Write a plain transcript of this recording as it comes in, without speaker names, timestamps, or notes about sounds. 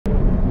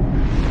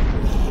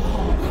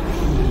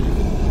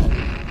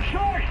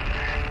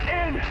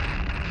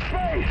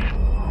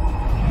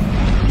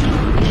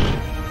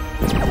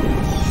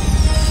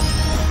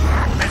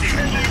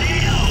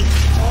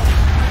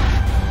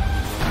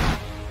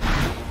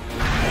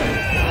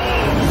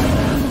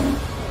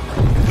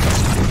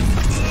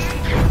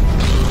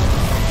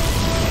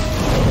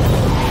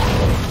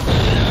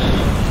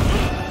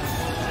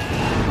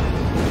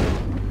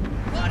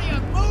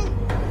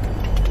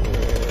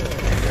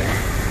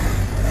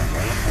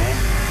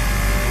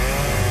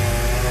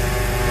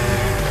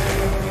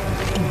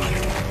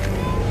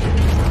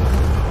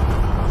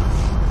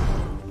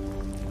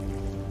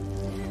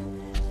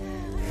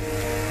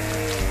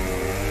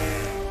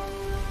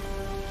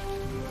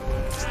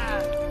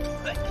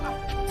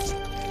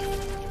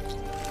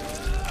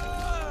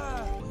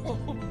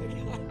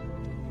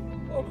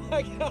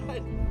my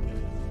God.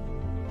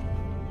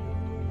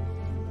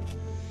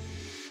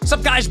 What's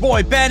up, guys?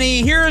 Boy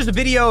Benny. Here's the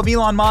video of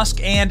Elon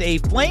Musk and a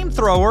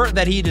flamethrower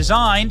that he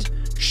designed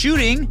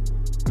shooting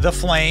the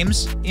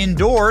flames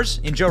indoors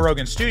in Joe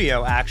Rogan's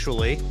studio,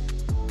 actually.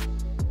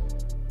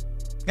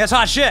 That's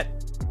hot shit.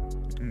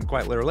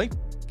 Quite literally.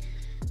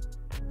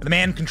 The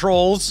man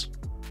controls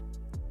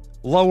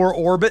lower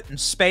orbit in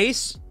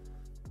space,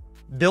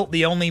 built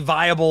the only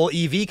viable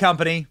EV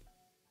company,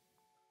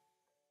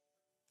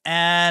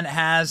 and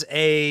has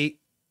a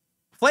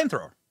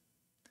flamethrower,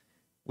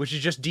 which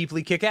is just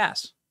deeply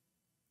kick-ass.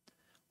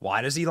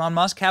 Why does Elon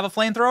Musk have a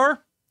flamethrower?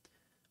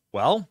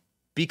 Well,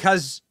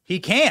 because he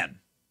can.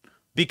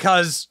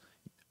 Because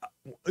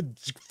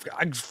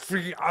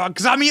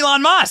I'm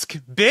Elon Musk,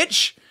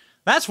 bitch.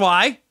 That's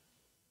why.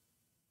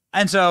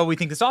 And so we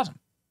think it's awesome.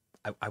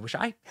 I wish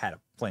I had a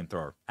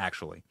flamethrower,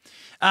 actually.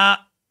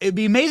 It'd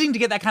be amazing to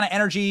get that kind of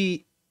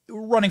energy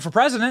running for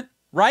president,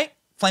 right?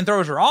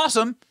 Flamethrowers are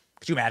awesome.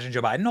 Could you imagine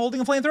Joe Biden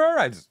holding a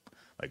flamethrower?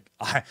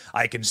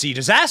 I can see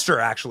disaster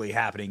actually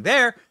happening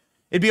there.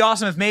 It'd be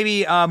awesome if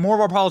maybe more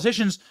of our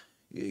politicians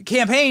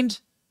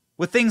campaigned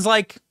with things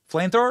like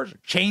flamethrowers,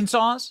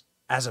 chainsaws,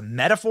 as a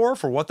metaphor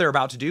for what they're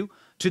about to do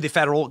to the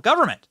federal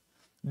government.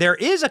 There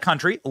is a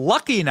country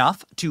lucky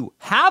enough to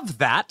have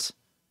that.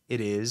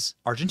 It is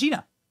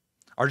Argentina.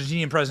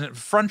 Argentinian President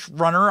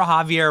front-runner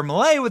Javier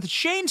Milei with a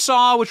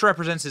chainsaw, which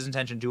represents his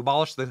intention to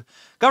abolish the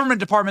government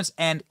departments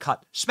and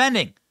cut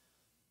spending.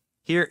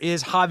 Here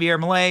is Javier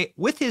Milei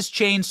with his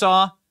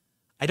chainsaw.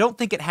 I don't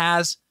think it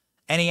has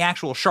any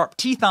actual sharp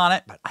teeth on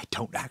it, but I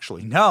don't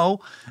actually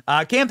know.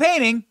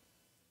 Campaigning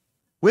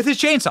with his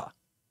chainsaw.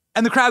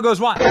 And the crowd goes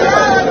wild.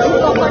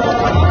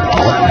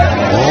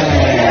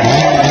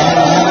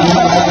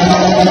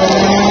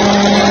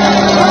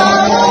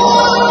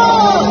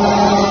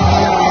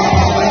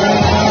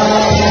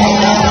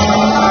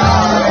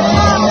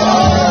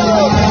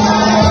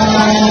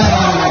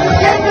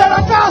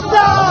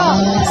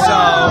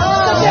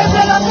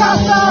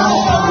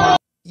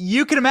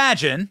 You can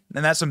imagine,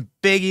 and that's some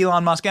big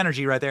Elon Musk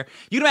energy right there,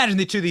 you can imagine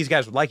the two of these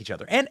guys would like each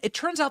other. And it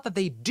turns out that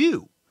they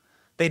do.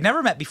 They'd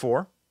never met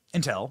before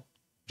until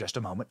just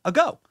a moment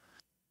ago.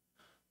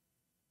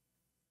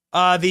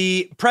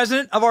 The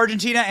president of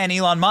Argentina and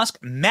Elon Musk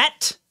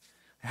met,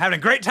 having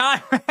a great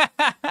time.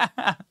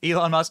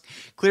 Elon Musk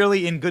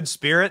clearly in good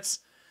spirits.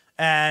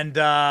 And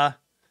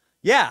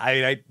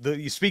yeah,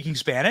 he's speaking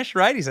Spanish,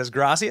 right? He says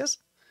gracias,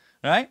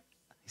 right?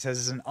 He says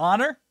it's an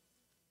honor.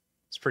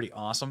 It's pretty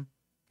awesome.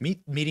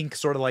 Meeting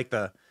sort of like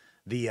the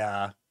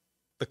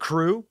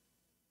crew,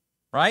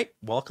 right?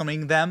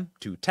 Welcoming them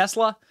to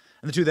Tesla,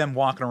 and the two of them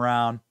walking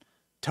around.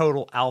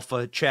 Total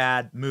alpha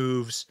Chad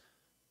moves.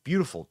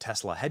 Beautiful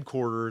Tesla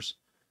headquarters.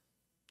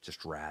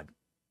 Just rad.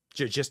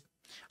 Just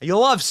you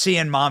love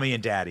seeing mommy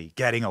and daddy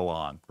getting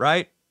along,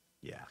 right?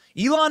 Yeah.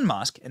 Elon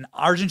Musk and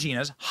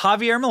Argentina's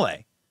Javier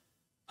Milei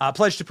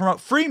pledged to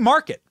promote free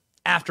market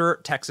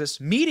after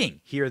Texas meeting.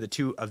 Here, the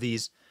two of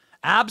these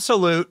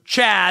absolute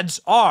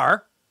Chads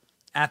are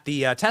at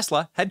the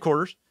Tesla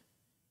headquarters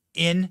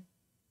in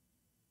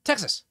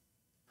Texas.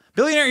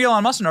 Billionaire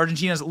Elon Musk and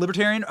Argentina's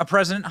Libertarian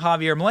President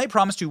Javier Milei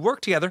promised to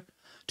work together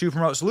to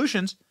promote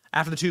solutions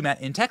after the two met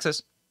in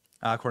Texas,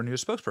 according to a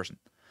spokesperson.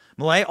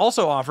 Milei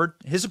also offered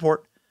his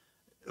support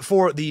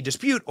for the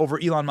dispute over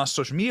Elon Musk's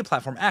social media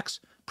platform X,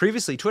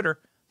 previously Twitter,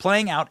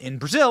 playing out in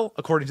Brazil,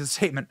 according to the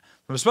statement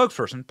from a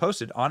spokesperson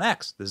posted on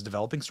X. This is a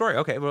developing story.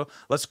 Okay, well,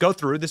 let's go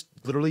through. This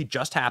literally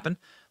just happened.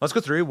 Let's go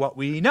through what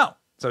we know.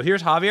 So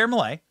here's Javier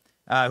Milei,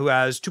 who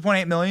has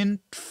 2.8 million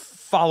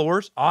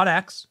followers on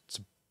X. It's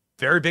a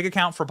very big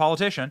account for a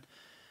politician.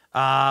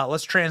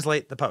 Let's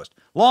translate the post.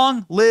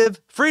 Long live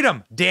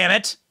freedom, damn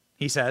it,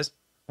 he says,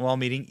 while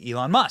meeting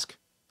Elon Musk.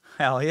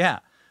 Hell yeah.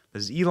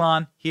 This is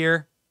Elon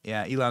here.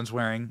 Yeah, Elon's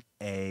wearing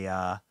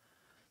a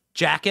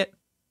jacket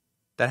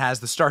that has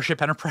the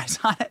Starship Enterprise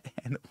on it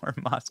and or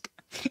Musk.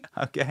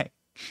 Okay.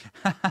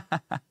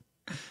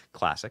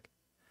 Classic.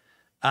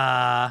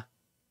 Selfie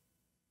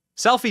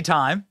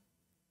time.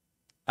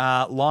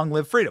 Long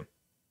live freedom.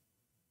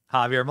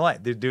 Javier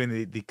Milei. They're doing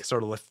the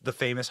sort of the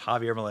famous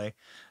Javier Milei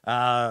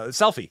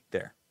selfie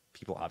there.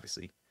 People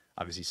obviously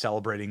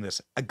celebrating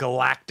this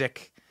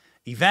galactic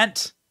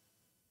event.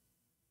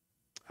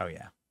 Oh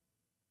yeah,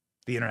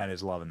 the internet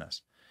is loving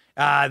this.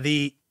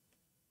 The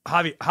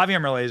Javier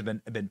Milei has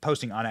been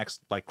posting on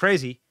X like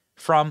crazy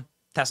from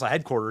Tesla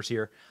headquarters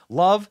here.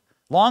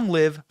 Long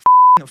live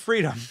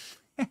freedom.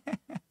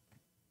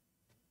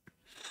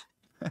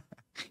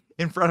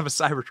 In front of a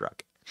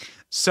Cybertruck.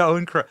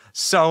 So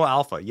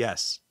alpha.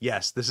 Yes,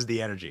 this is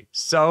the energy.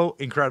 So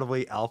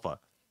incredibly alpha.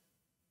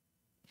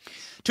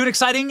 To an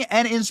exciting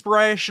and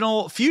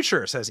inspirational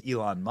future, says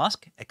Elon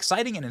Musk.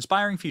 Exciting and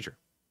inspiring future.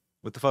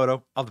 With the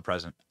photo of the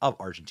president of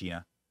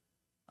Argentina.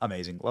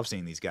 Amazing. Love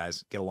seeing these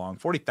guys get along.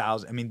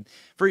 40,000. I mean,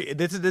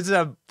 this is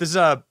a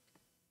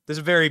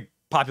very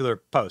popular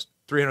post.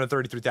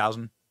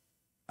 333,000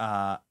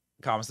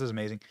 comments. This is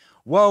amazing.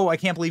 Whoa, I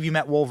can't believe you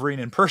met Wolverine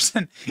in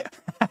person.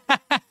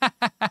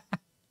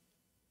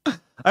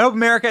 I I hope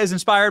America is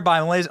inspired by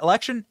Milei's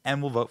election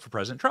and will vote for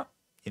President Trump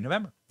in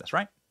November. That's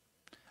right.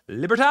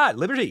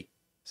 Liberty,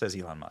 says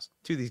Elon Musk.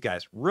 Two of these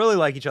guys really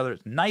like each other.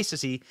 It's nice to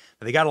see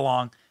that they got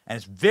along, and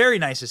it's very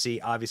nice to see,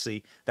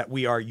 obviously, that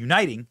we are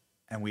uniting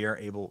and we are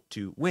able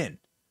to win.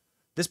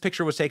 This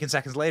picture was taken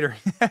seconds later.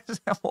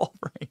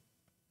 Wolverine.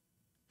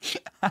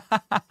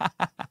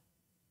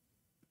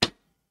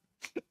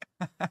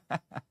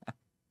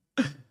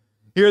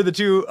 Here are the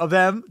two of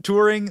them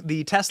touring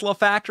the Tesla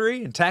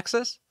factory in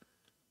Texas,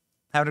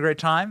 having a great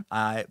time.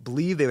 I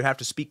believe they would have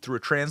to speak through a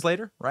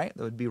translator, right?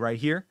 That would be right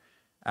here.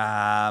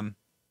 But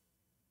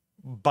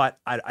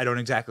I don't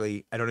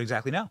exactly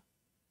know.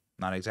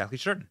 Not exactly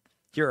certain.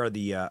 Here are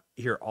the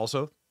here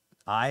also.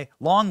 I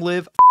long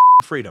live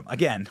freedom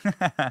again.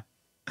 Here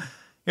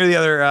are the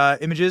other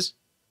images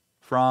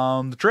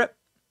from the trip.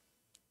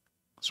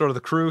 Sort of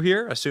the crew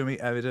here.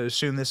 I would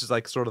assume this is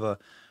like sort of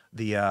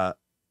the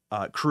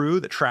crew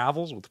that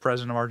travels with the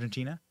president of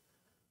Argentina.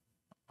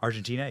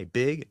 Argentina, a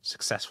big,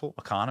 successful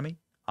economy,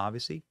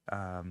 obviously,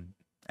 and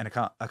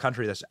a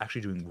country that's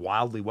actually doing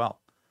wildly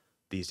well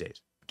these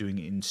days, doing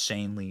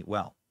insanely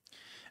well.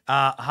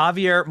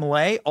 Javier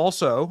Milei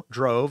also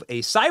drove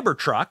a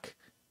Cybertruck,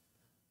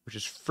 which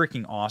is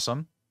freaking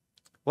awesome.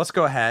 Let's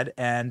go ahead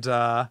and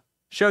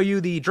show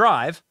you the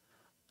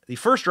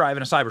first drive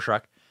in a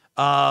Cybertruck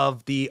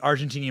of the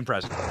Argentinian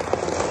president.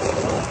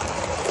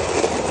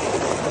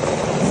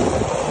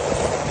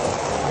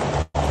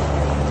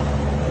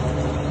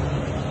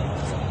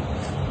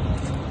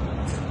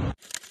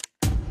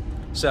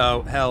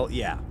 So, hell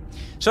yeah.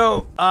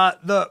 So,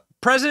 the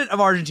president of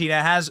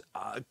Argentina has,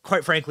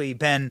 quite frankly,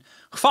 been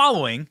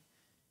following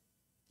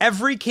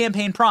every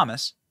campaign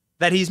promise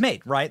that he's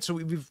made, right? So,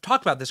 we've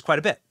talked about this quite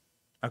a bit,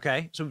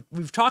 okay? So,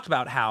 we've talked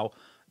about how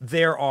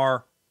there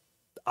are,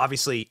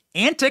 obviously,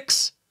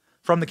 antics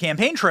from the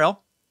campaign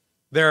trail.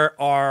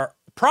 There are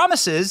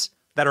promises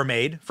that are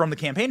made from the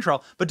campaign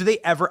trail, but do they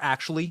ever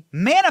actually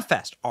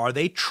manifest? Are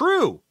they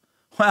true?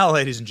 Well,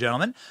 ladies and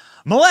gentlemen,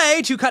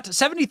 Milei to cut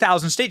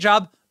 70,000 state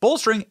job,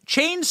 bolstering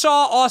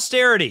chainsaw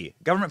austerity.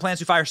 Government plans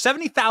to fire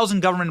 70,000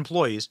 government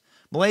employees.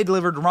 Milei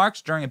delivered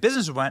remarks during a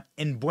business event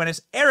in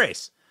Buenos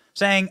Aires,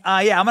 saying,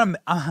 "Yeah, I'm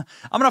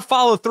gonna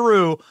follow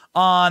through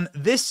on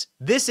this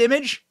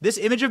image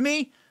of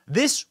me.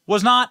 This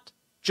was not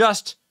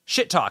just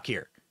shit talk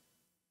here.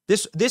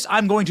 This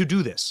I'm going to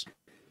do this."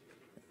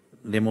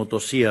 De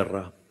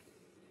motosierra,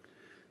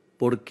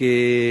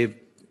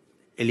 porque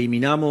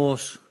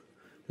eliminamos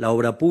la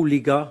obra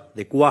pública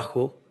de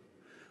cuajo,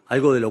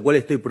 algo de lo cual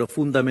estoy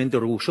profundamente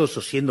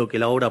orgulloso, siendo que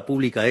la obra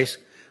pública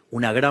es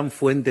una gran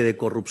fuente de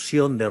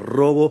corrupción, de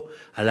robo,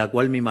 a la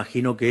cual me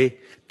imagino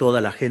que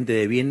toda la gente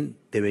de bien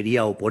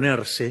debería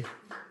oponerse.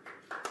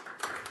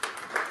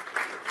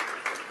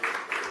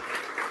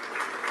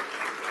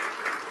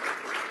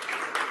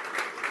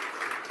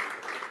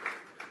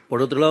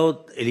 Por otro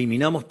lado,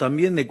 eliminamos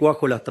también de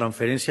cuajo las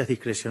transferencias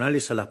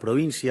discrecionales a las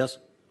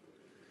provincias.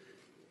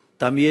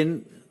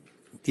 También,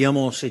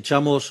 digamos,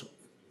 echamos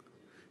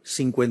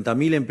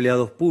 50.000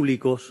 empleados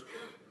públicos.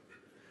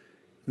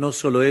 No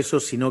solo eso,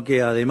 sino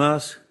que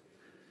además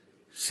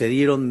se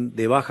dieron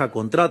de baja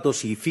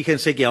contratos y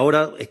fíjense que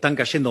ahora están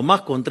cayendo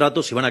más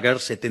contratos y van a caer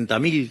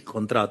 70.000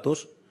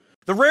 contratos.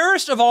 The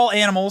rarest of all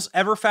animals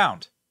ever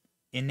found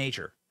in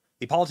nature.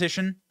 The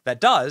politician that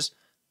does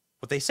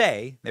what they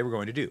say they were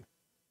going to do.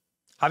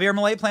 Javier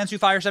Milei plans to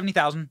fire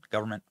 70,000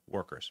 government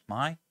workers.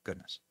 My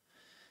goodness.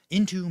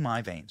 Into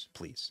my veins,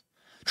 please.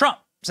 Trump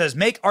says,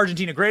 make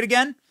Argentina great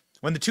again.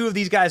 When the two of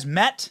these guys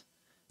met,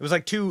 it was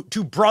like two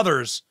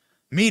brothers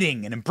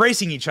meeting and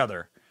embracing each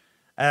other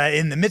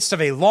in the midst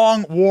of a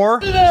long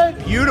war.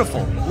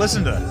 Beautiful.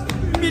 Listen to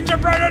it. Meet your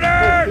president!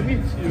 To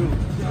meet you.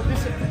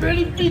 It's a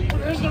very big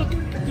pleasure to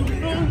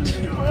know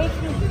you.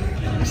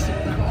 It's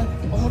an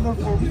honor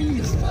for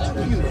me.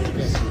 Thank you.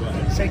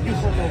 Thank you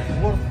for the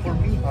work for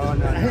me. Oh,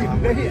 no, I'm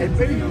very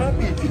happy.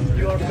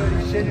 You are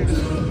very generous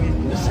with me.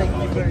 Thank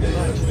you very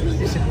much.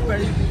 It's a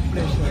very big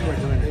pleasure. You are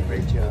doing a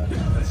great job.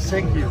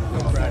 Thank you.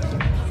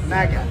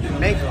 MAGA,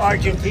 make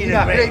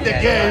Argentina great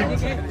again.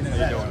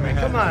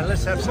 Come on,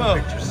 let's have some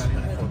pictures.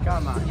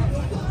 Come on.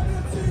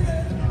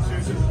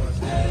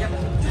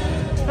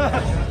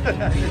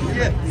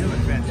 Yeah, you look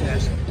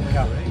fantastic.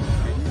 Come.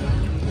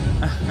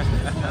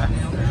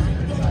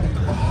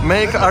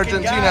 Make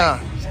Argentina.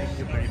 Thank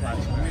you very much.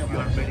 You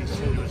are very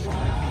serious.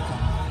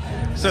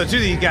 So two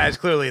of these guys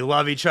clearly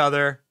love each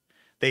other.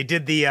 They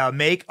did the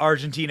Make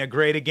Argentina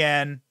Great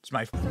Again. It's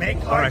one of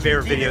my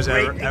favorite videos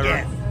ever.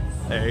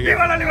 There you go.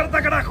 Viva la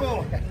libertad,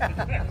 carajo!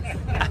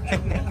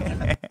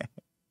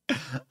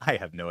 I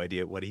have no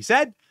idea what he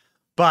said,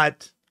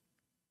 but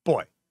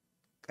boy,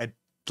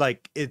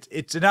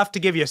 it's enough to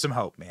give you some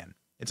hope, man.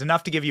 It's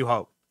enough to give you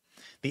hope.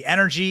 The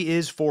energy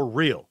is for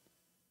real.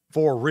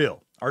 For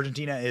real.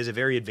 Argentina is a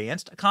very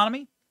advanced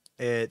economy.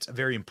 It's a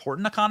very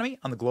important economy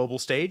on the global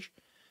stage.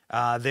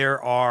 There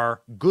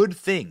are good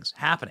things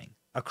happening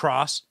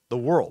across the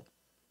world.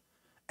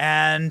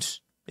 And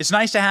it's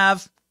nice to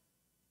have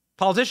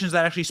politicians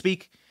that actually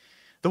speak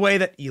the way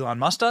that Elon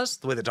Musk does,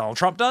 the way that Donald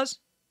Trump does,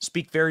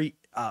 speak very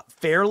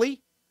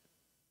fairly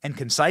and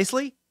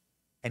concisely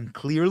and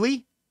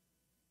clearly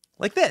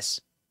like this,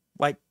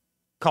 like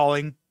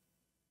calling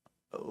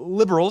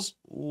liberals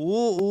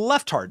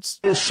leftards.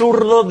 El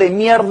zurdo de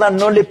mierda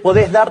no le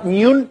podés dar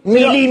ni un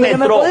milímetro. Pero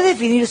 ¿me podés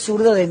definir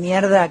zurdo de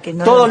mierda? Que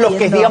no Todos lo los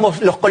que, entiendo?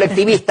 digamos, los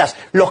colectivistas,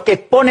 los que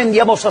ponen,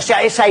 digamos, o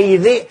sea, esa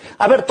idea...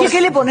 A ver, ¿Por qué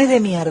le pones de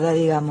mierda,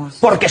 digamos?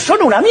 Porque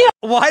son una mierda.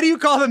 Why do you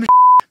call them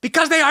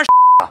Because they are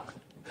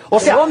O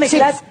sea, vos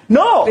mezclás...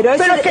 no, pero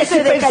eso- es que eso si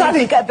es pensás,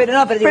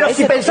 pero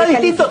si pensás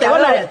distinto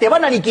te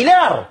van a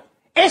aniquilar.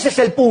 Ese es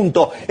el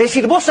punto. Es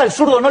decir, vos al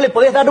zurdo no le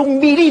podés dar un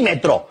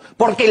milímetro,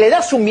 porque le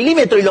das un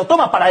milímetro y lo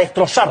toma para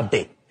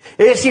destrozarte.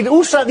 Es decir,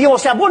 digamos, o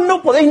sea, vos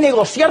no podés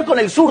negociar con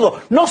el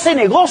zurdo. No se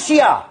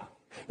negocia.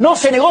 No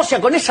se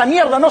negocia con esa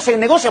mierda, no se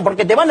negocia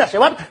porque te van a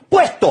llevar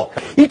puesto.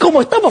 Y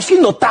como estamos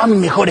siendo tan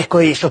mejores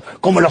que ellos,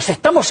 como los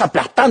estamos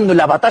aplastando en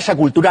la batalla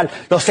cultural,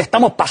 los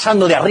estamos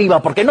pasando de arriba,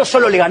 porque no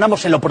solo le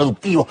ganamos en lo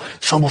productivo,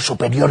 somos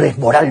superiores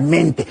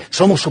moralmente,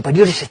 somos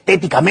superiores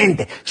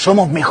estéticamente,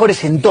 somos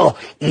mejores en todo.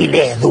 Y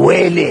les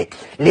duele,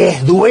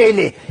 les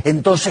duele.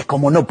 Entonces,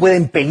 como no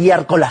pueden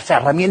pelear con las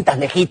herramientas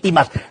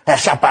legítimas,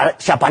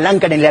 se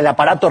apalancan en el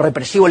aparato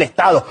represivo del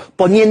Estado,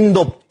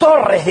 poniendo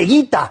torres de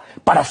guita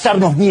para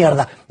hacernos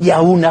mierda. Y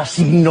aún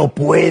así no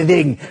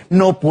pueden,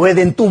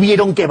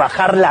 tuvieron que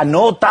bajar la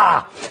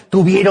nota,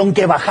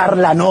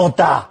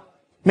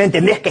 ¿Me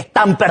entendés? Que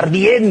están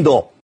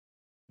perdiendo.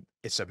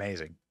 It's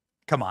amazing.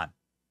 Come on.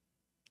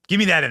 Give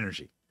me that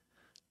energy.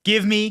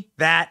 Give me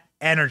that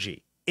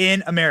energy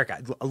in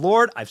America.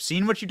 Lord, I've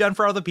seen what you've done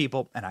for other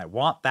people, and I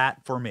want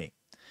that for me.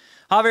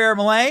 Javier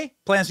Milei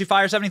plans to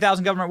fire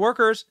 70,000 government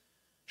workers.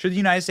 Should the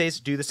United States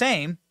do the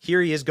same?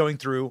 Here he is going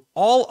through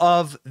all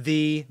of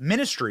the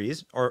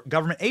ministries or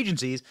government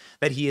agencies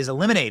that he is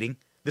eliminating.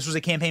 This was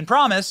a campaign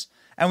promise,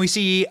 and we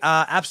see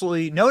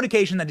absolutely no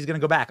indication that he's going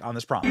to go back on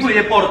this promise. Y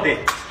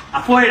deporte,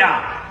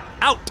 afuera.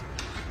 Out.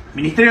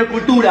 Ministerio de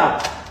Cultura,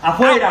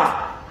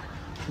 afuera.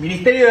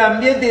 Ministerio de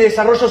Ambiente y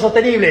Desarrollo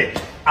Sostenible,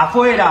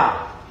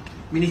 afuera.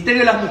 Ministerio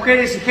de las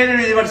Mujeres y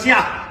Género y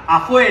Diversidad,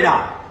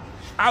 afuera.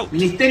 Out.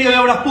 Ministerio de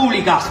Obras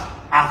Públicas,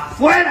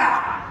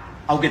 afuera.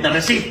 Aunque te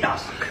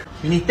resistas.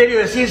 Ministerio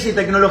de Ciencia y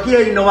Tecnología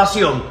e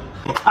Innovación,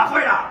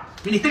 afuera.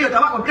 Ministerio de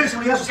Trabajo, Empleo y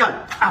Seguridad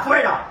Social,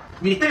 afuera.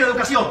 Ministerio de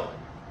Educación,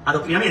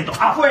 Adoctrinamiento,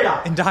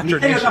 afuera.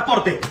 Ministerio de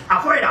Transporte,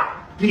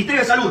 afuera.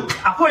 Ministerio de Salud,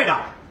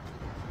 afuera.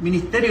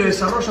 Ministerio de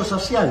Desarrollo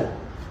Social,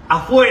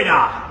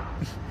 afuera.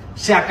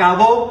 Se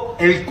acabó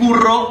el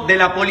curro de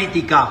la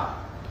política.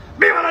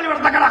 ¡Viva la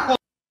libertad, carajo!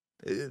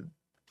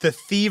 The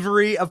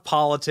thievery of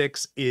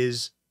politics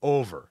is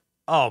over.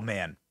 Oh,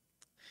 man.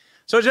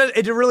 So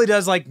it really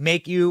does like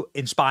make you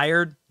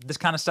inspired. This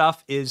kind of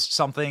stuff is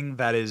something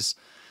that is,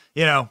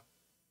 you know,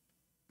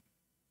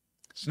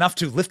 it's enough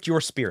to lift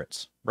your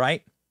spirits,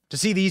 right? To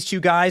see these two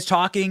guys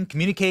talking,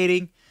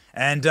 communicating,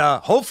 and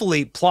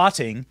hopefully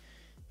plotting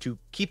to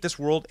keep this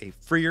world a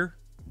freer,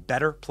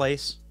 better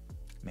place.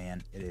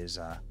 Man, it is,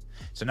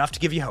 it's enough to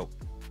give you hope.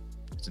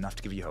 It's enough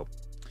to give you hope.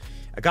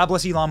 God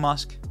bless Elon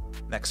Musk.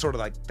 That sort of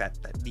like that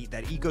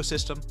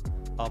ecosystem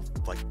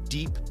of like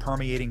deep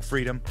permeating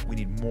freedom. We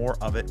need more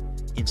of it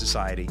in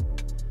society.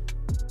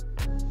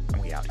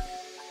 And we out.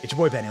 It's your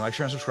boy Benny. Like,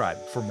 share, and subscribe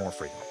for more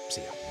freedom.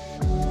 See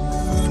ya.